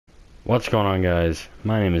What's going on, guys?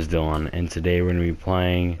 My name is Dylan, and today we're going to be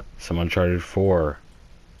playing some Uncharted 4,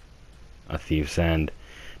 A Thief's End.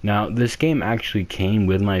 Now, this game actually came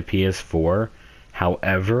with my PS4,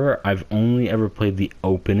 however, I've only ever played the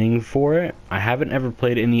opening for it. I haven't ever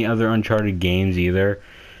played any other Uncharted games either,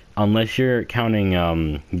 unless you're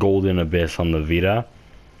counting Golden Abyss on the Vita.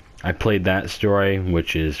 I played that story,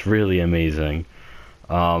 which is really amazing.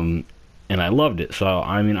 And I loved it. So,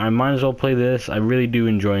 I mean, I might as well play this. I really do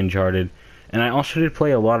enjoy Uncharted. And I also did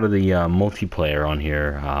play a lot of the multiplayer on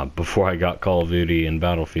here before I got Call of Duty and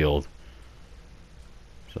Battlefield.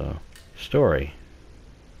 So, story.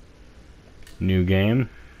 New game.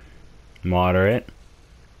 Moderate.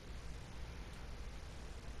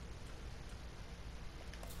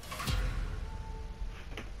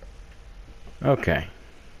 Okay.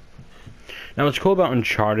 Now, what's cool about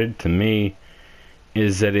Uncharted to me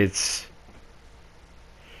is that it's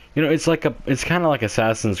it's kind of like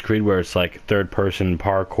Assassin's Creed, where it's like third-person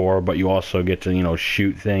parkour, but you also get to,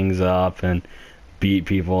 shoot things up and beat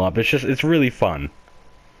people up. It's really fun.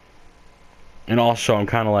 And also, I'm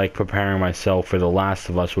kind of like preparing myself for The Last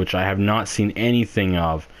of Us, which I have not seen anything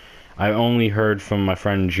of. I only heard from my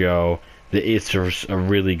friend Joe that it's just a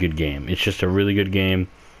really good game. It's just a really good game.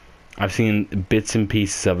 I've seen bits and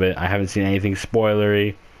pieces of it. I haven't seen anything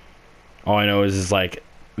spoilery. All I know is it's like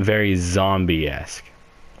very zombie-esque.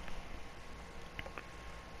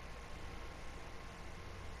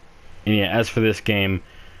 And yeah, as for this game,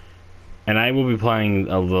 and I will be playing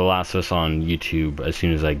The Last of Us on YouTube as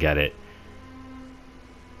soon as I get it.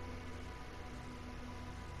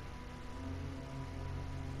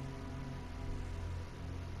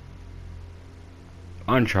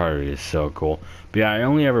 Uncharted is so cool. But yeah, I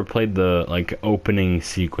only ever played the, opening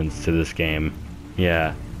sequence to this game.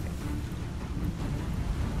 Yeah.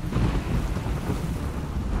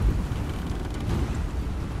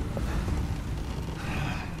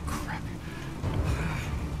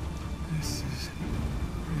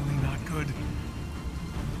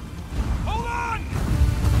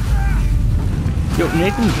 Yo,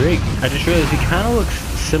 Nathan Drake, I just realized he kind of looks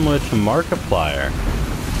similar to Markiplier.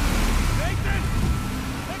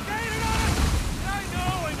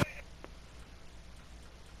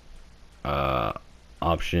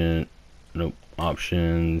 Nope,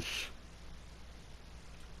 options.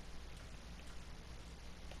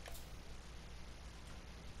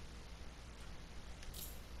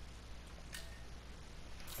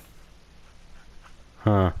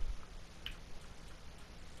 Huh.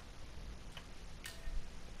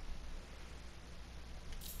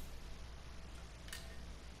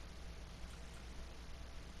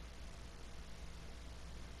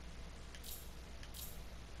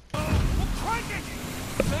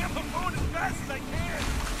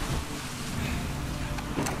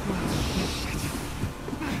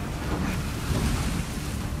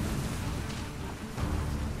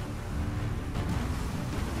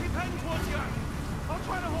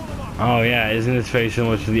 Oh yeah, isn't this very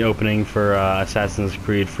similar to the opening for Assassin's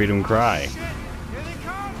Creed Freedom Cry?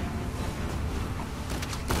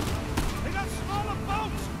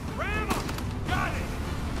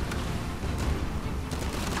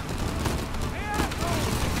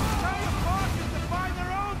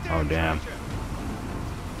 Oh damn.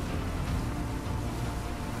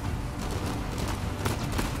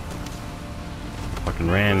 Fucking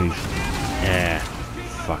Randy's. Yeah.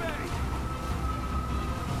 Fuck.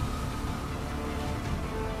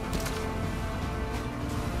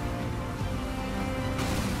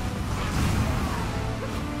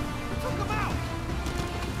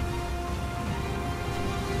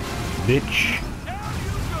 Bitch.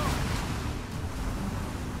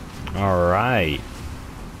 Alright.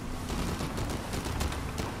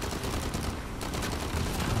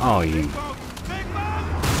 Oh, you.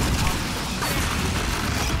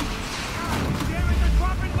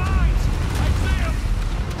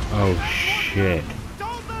 Oh, shit.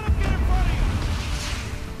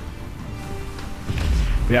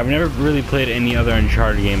 Yeah, I've never really played any other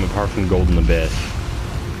Uncharted game apart from Golden Abyss.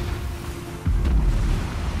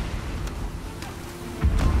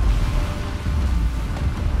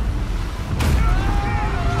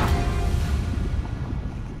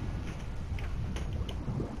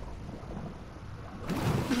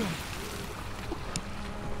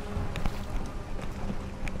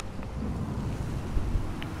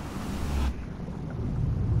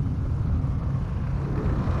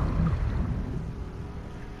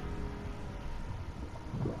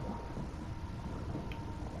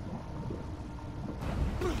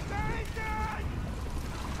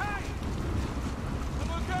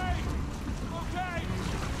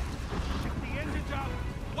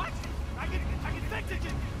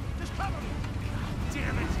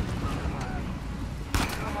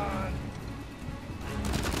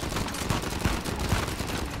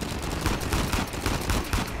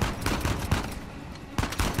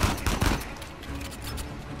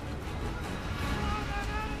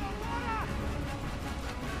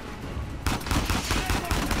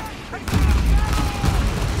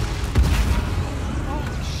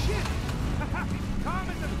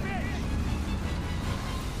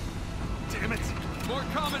 More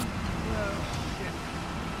coming.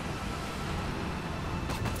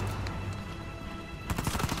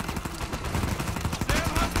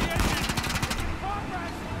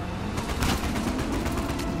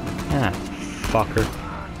 Ah, fucker.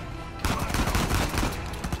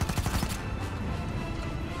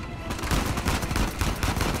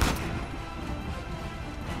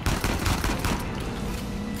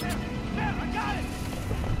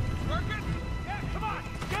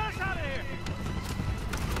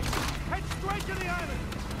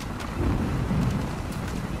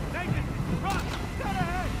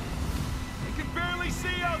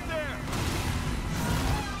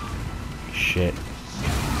 Shit.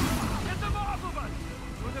 Get them off of us!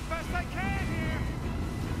 Doing the best I can here!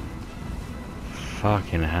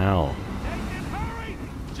 Fucking hell. Nathan, hurry!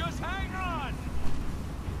 Just hang on!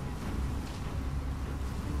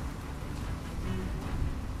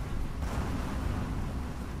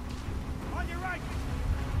 On your right!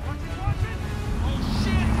 Watch it! Oh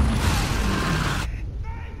shit!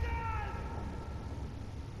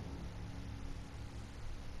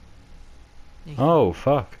 Nathan! Oh,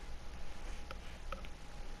 fuck.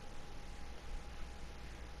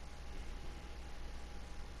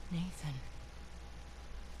 Nathan.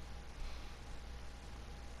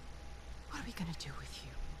 What are we gonna do with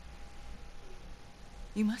you?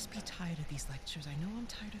 You must be tired of these lectures. I know I'm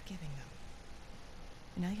tired of giving them.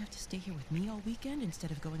 And now you have to stay here with me all weekend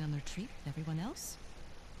instead of going on the retreat with everyone else?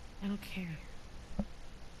 I don't care.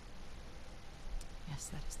 Yes,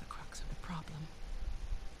 that is the crux of the problem.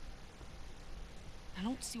 I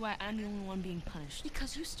don't see why I'm the only one being punished.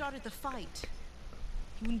 Because you started the fight.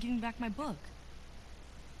 You wouldn't give me back my book.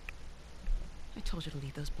 I told you to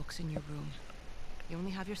leave those books in your room. You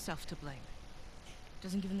only have yourself to blame.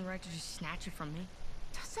 Doesn't give him the right to just snatch it from me.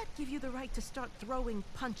 Does that give you the right to start throwing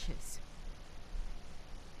punches?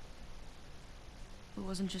 It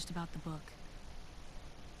wasn't just about the book.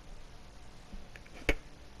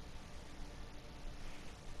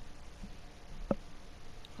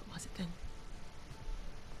 What was it then?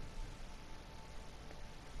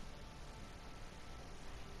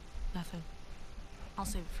 Nothing. I'll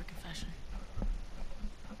save it for confession.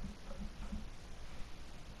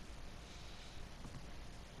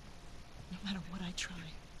 No matter what I try,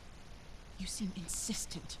 you seem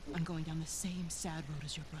insistent on going down the same sad road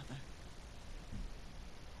as your brother.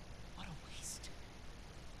 What a waste.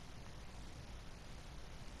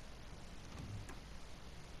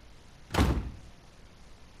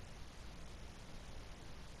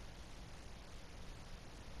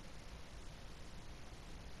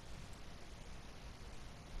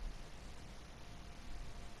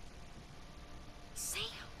 Sam!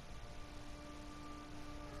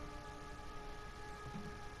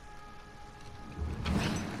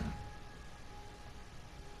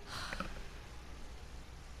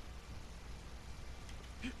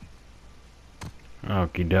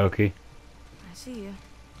 Okie dokie. I see you.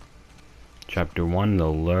 Chapter 1, The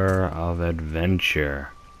Lure of Adventure.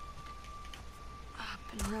 Up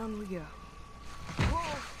and around we go.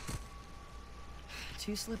 Whoa!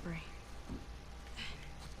 Too slippery.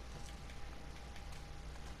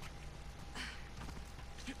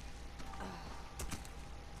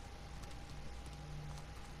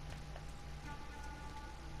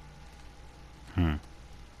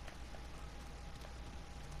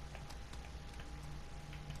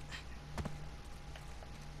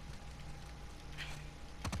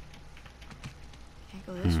 Can't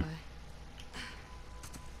go this way.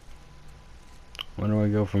 Where do I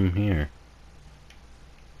go from here?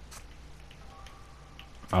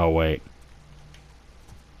 Oh, wait.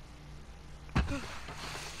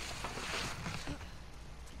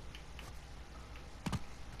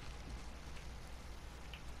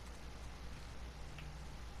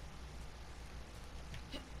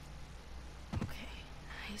 Okay,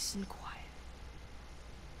 nice and quiet.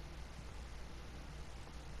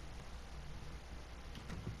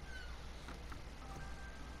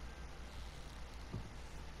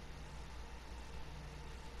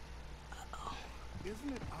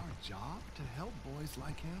 Isn't it our job to help boys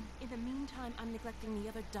like him? In the meantime, I'm neglecting the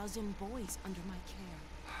other dozen boys under my care.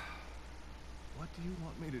 What do you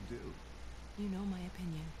want me to do? You know my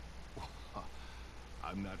opinion.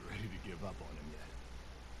 I'm not ready to give up on him yet.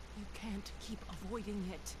 You can't keep avoiding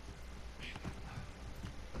it.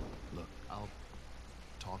 Look, I'll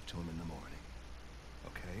talk to him in the morning.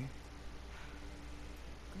 Okay?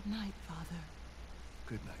 Good night, Father.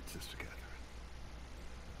 Good night, Sister Catherine.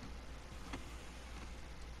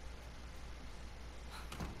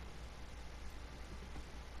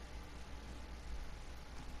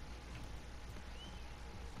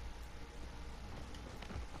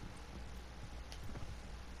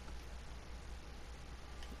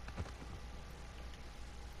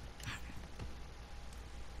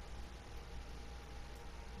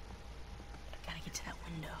 get to that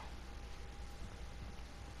window.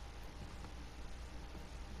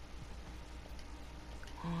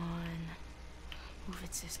 Come on. Move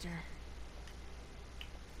it, sister.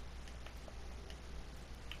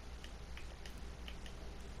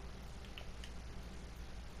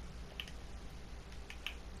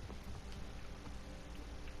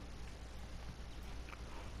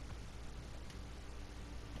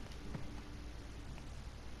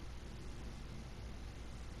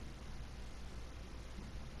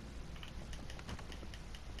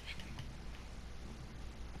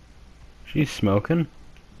 She's smoking.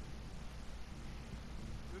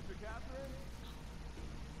 Sister Catherine?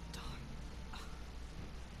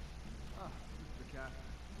 Ah, Sister Catherine.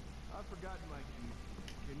 I've forgotten my keys.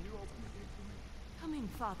 Can you open the gate for me? Coming,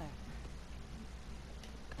 Father.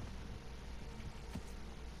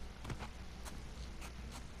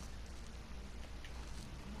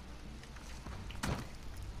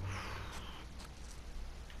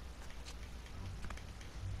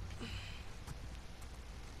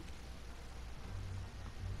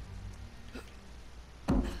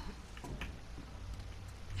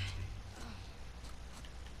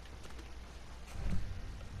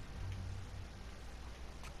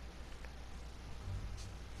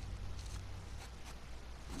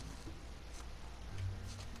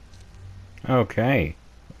 Okay.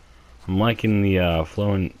 I'm liking the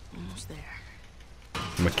flowing Almost there.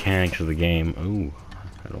 mechanics of the game. Ooh,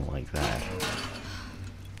 I don't like that.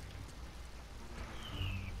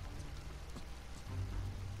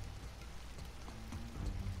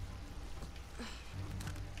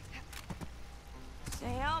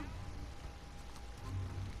 Sam?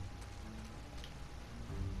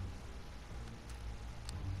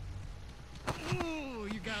 Ooh,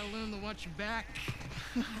 you gotta learn to watch your back.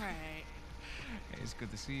 Alright. Hey, it's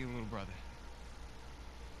good to see you, little brother.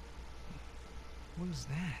 What is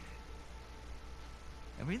that?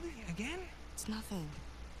 Really? Again? It's nothing.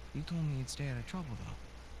 You told me you'd stay out of trouble, though.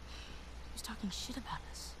 He was talking shit about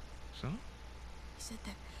us. So? He said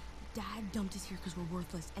that Dad dumped us here because we're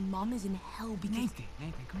worthless, and Mom is in hell because... Nathan,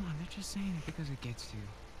 come on. They're just saying it because it gets to you.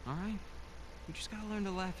 Alright? You just gotta learn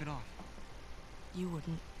to laugh it off. You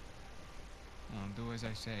wouldn't. Do as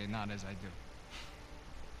I say, not as I do.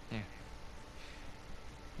 Here.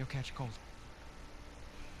 You'll catch a cold.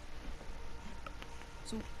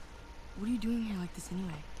 So, what are you doing here like this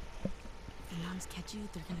anyway? If the nuns catch you,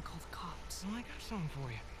 they're gonna call the cops. Well, I got something for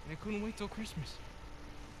you. I couldn't wait till Christmas.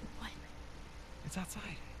 What? It's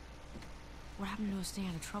outside. What happened to us staying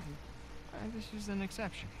out of trouble? This is an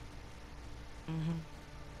exception. Mm-hmm.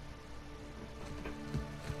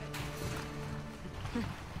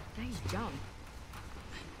 Nice jump.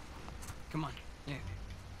 Come on. Yeah.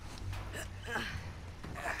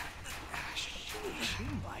 She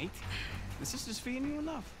might. The sister's feeding you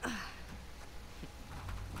enough. The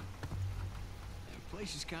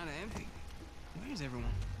place is kind of empty. Where's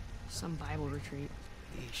everyone? Some Bible retreat.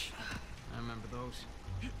 Yeesh. I remember those.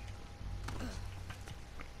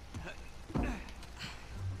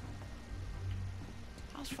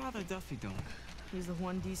 How's Father Duffy doing? He's the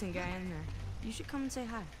one decent guy in there. You should come and say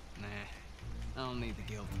hi. Nah, I don't need the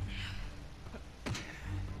guilt.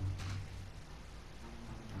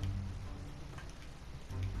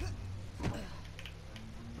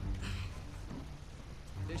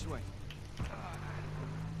 This way.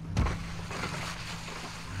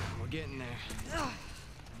 We're getting there.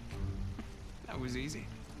 That was easy.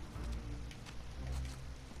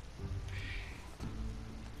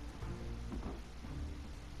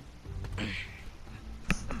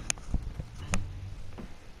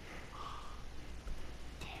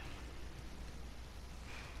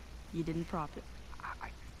 You didn't prop it.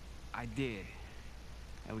 I did.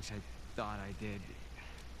 At least I thought I did.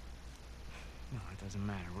 No, it doesn't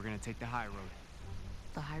matter. We're gonna take the high road.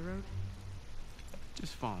 The high road?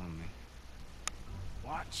 Just follow me.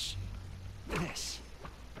 Watch this.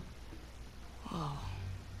 Whoa.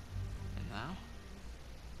 And now,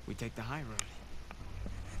 we take the high road.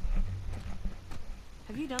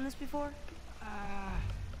 Have you done this before?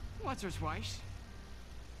 Once or twice.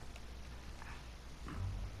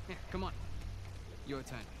 Here, come on. Your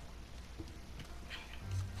turn.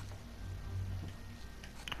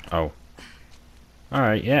 Oh.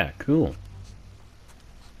 Alright, yeah, cool.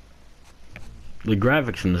 The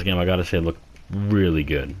graphics in this game, I gotta say, look really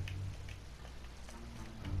good.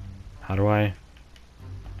 How do I...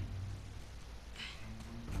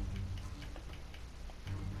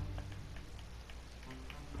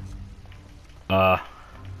 Oh.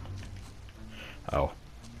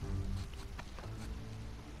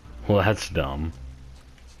 Well, that's dumb.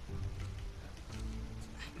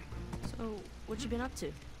 So, what you been up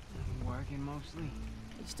to? Working mostly.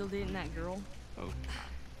 You still dating that girl? Oh,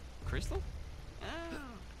 Crystal?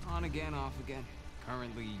 On again, off again.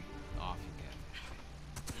 Currently off again.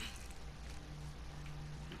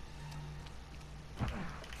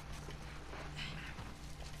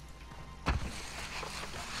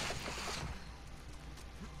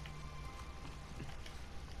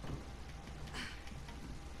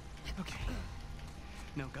 Okay.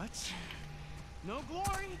 No guts. No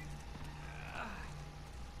glory.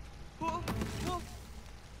 Whoa, whoa.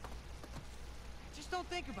 Just don't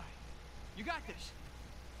think about it. You got this.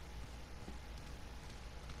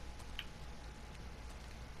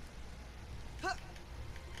 I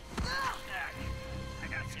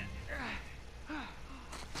got you.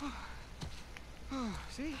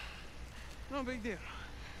 See? No big deal.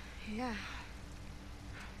 Yeah.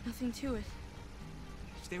 Nothing to it.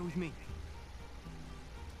 Stay with me.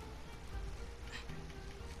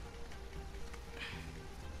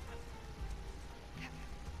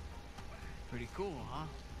 Pretty cool, huh?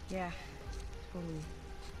 Yeah. Totally.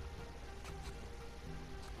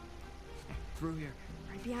 Through here.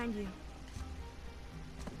 Right behind you.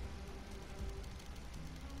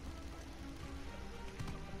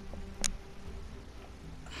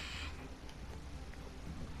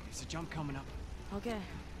 There's a jump coming up. Okay. Okay.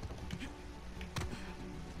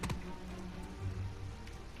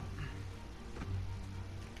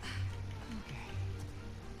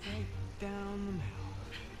 Right down the middle.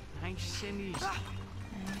 Nice and easy.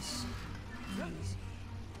 Nice. Easy.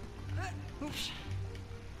 Oops.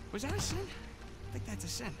 Was that a sin? I think that's a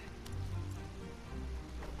sin.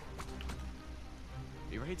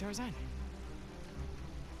 You ready, Tarzan?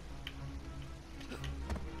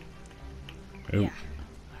 Oh. Yeah. All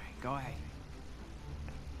right, go ahead.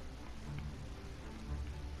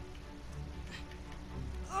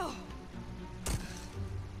 Oh.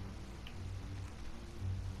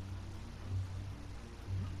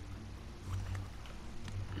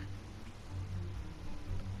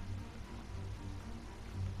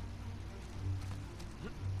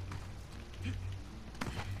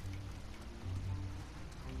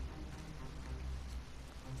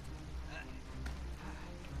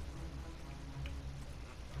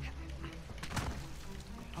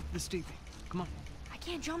 Up the steeping. Come on. I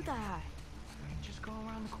can't jump that high. Just go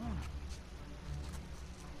around the corner.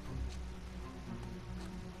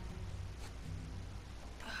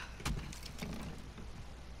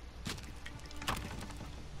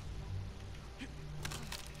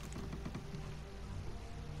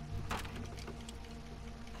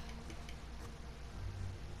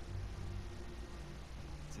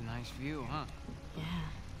 It's a nice view, huh? Yeah.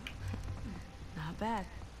 Not bad.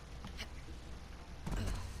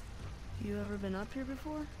 You ever been up here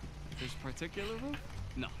before? This particular roof?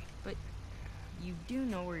 No. But you do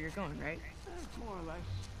know where you're going, right? More or less.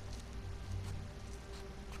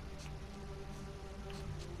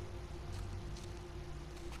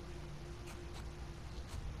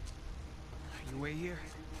 You wait here,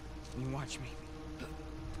 and you watch me.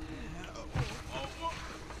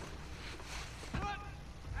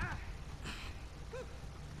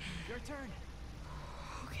 Your turn.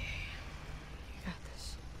 Okay. You got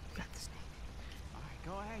this. You got this, Nate. All right,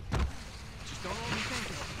 go ahead. Just don't overthink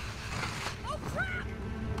it. Oh, crap!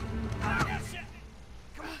 Ah, that's it.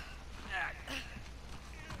 Come on.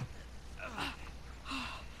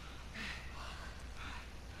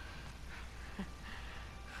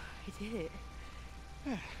 I did it.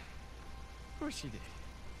 Of course you did.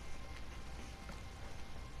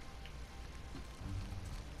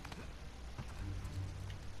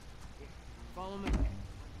 Follow me.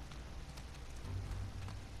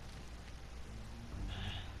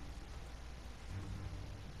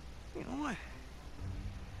 You know what?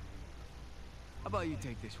 How about you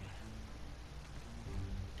take this one?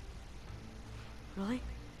 Really?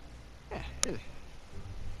 Yeah, really.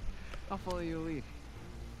 I'll follow your lead.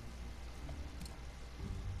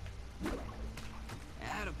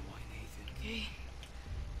 Attaboy, Nathan. Okay.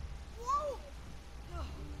 Whoa!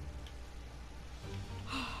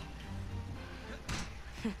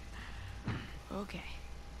 Okay.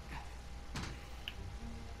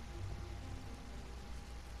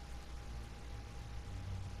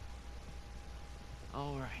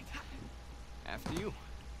 All right. After you.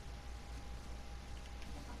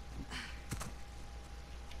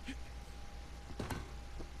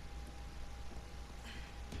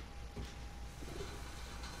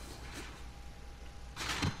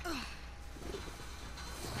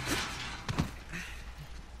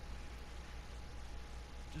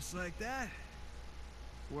 Just like that.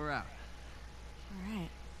 We're out. All right.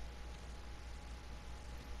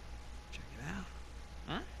 Check it out.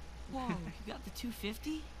 Huh? Whoa, you got the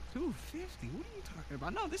 250? 250? What are you talking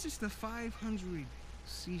about? No, this is the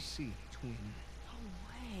 500cc twin. No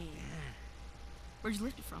way. Where'd you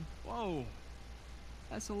lift it from? Whoa,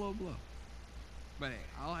 that's a low blow. But hey,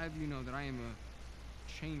 I'll have you know that I am a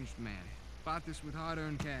changed man. Bought this with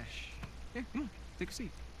hard-earned cash. Here, come on, take a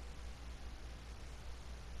seat.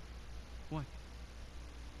 What?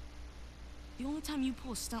 The only time you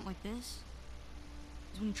pull a stunt like this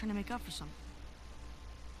is when you're trying to make up for something.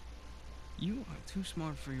 You are too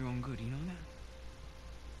smart for your own good, you know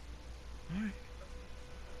that? Alright.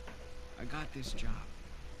 I got this job.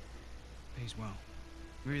 Pays well.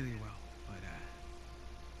 Really well. But,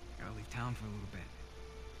 gotta leave town for a little bit.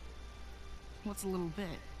 What's a little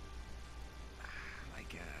bit?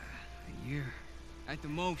 Like, a year. At the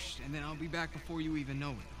most, and then I'll be back before you even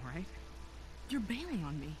know it, alright? You're bailing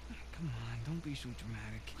on me. Come on, don't be so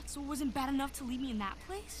dramatic. What, so it wasn't bad enough to leave me in that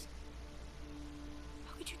place?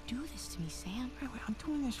 How could you do this to me, Sam? Wait, I'm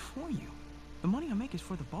doing this for you. The money I make is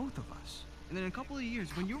for the both of us. And then in a couple of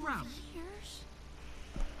years, when you're out... Years?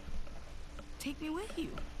 Take me with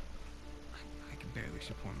you. I can barely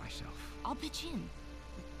support myself. I'll pitch in.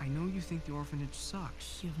 I know you think the orphanage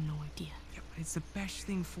sucks. You have no idea. Yeah, but it's the best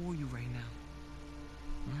thing for you right now.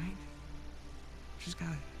 Alright? Just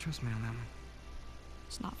gotta trust me on that one.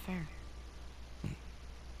 It's not fair.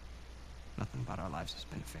 Nothing about our lives has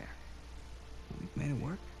been fair. We've made it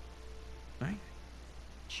work. Right?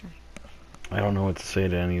 Sure. I don't know what to say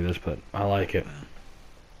to any of this, but I like it.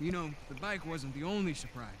 You know, the bike wasn't the only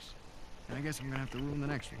surprise. And I guess I'm gonna have to ruin the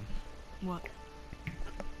next one. What?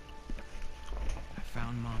 I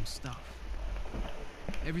found Mom's stuff.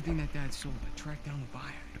 Everything that Dad sold, I tracked down the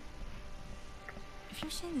buyer. If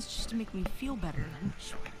you're saying this just to make me feel better, I then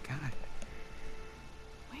swear to God.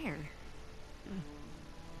 where?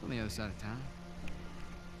 On the other side of town.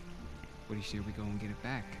 What do you say we go and get it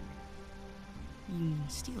back? You mean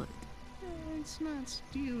steal it? It's not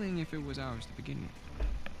stealing if it was ours to begin with.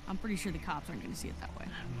 I'm pretty sure the cops aren't gonna see it that way.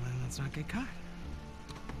 Well, then let's not get caught.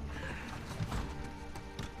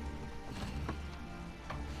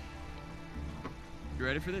 You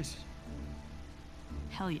ready for this?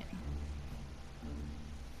 Hell yeah.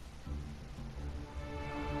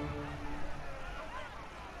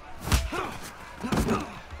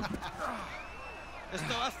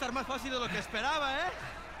 Esto va a estar más fácil de lo que esperaba, ¿eh?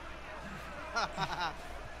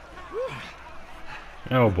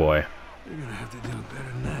 Oh boy. You're gonna have to do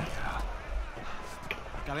better than that.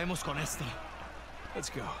 Acabemos con esto. Let's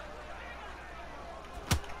go.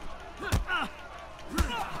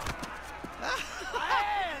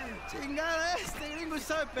 Chingada, este gringo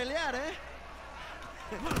sabe pelear, ¿eh?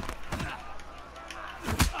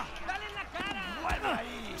 ¡Dale en la cara! ¡Vuelve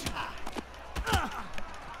ahí!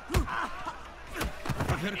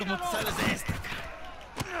 A ver cómo te sales de esta.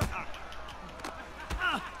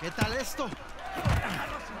 ¿Qué tal esto?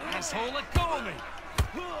 Asshole, let go of me!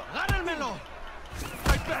 ¡Agárrenmelo!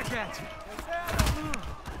 Right back at you.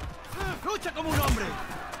 ¡Lucha como un hombre!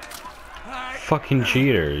 Fucking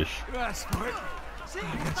cheaters. You asked for it. ¡Sí! I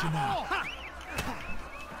got you now.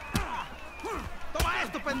 ¡Toma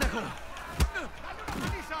esto, pendejo!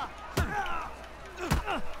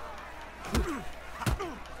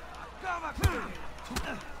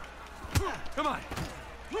 Come on.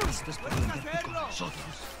 Esto es para vender con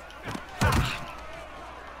nosotros.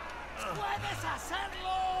 ¡Puedes hacerlo!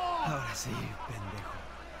 Ahora sí, pendejo.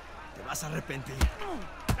 Te vas a arrepentir.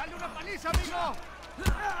 ¡Dale una paliza, amigo!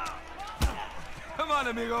 Come on,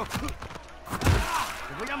 amigo.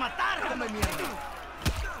 ¡Te voy a matar, come mierda!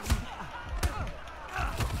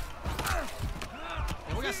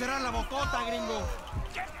 Te voy a cerrar la bocota, gringo.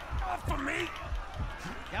 Get off of me!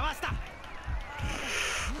 ¡Ya basta!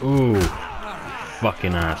 Ooh.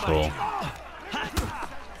 Fucking asshole.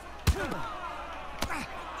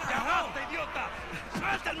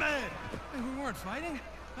 Hey, we weren't fighting?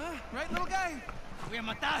 Huh? Right, little guy? Te voy a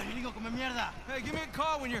matar, gringo, come mierda. Hey, give me a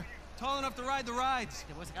call when you're tall enough to ride the rides.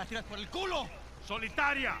 Te voy a sacar tiras por el culo.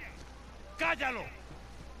 Solitaria! ¡Cállalo!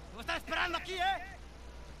 Te voy a estar esperando aquí, ¿eh?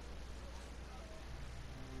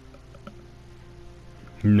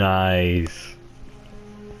 Nice.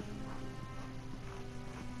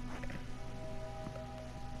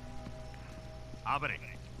 Abre.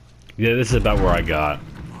 Yeah, this is about where I got.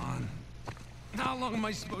 Come on. How long am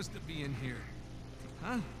I supposed to be in here?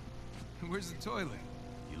 Huh? Where's the toilet?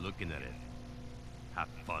 You looking at it? Have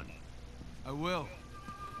fun. I will.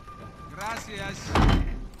 Gracias.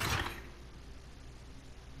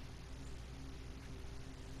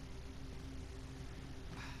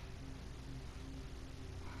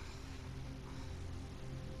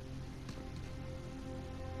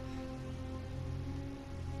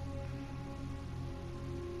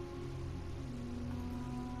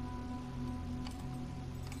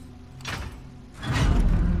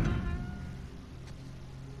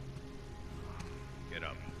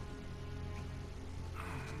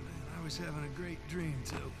 was having a great dream,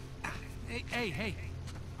 too. Hey, hey, hey.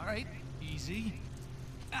 All right, easy.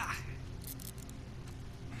 Ah.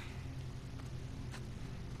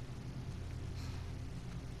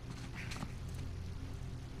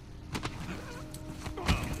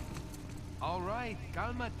 All right,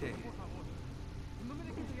 cálmate.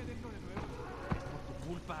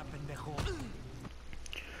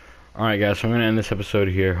 Alright guys, so I'm going to end this episode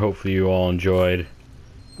here. Hopefully you all enjoyed.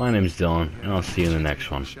 My name's Dylan, and I'll see you in the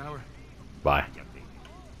next one. Shower. Bye.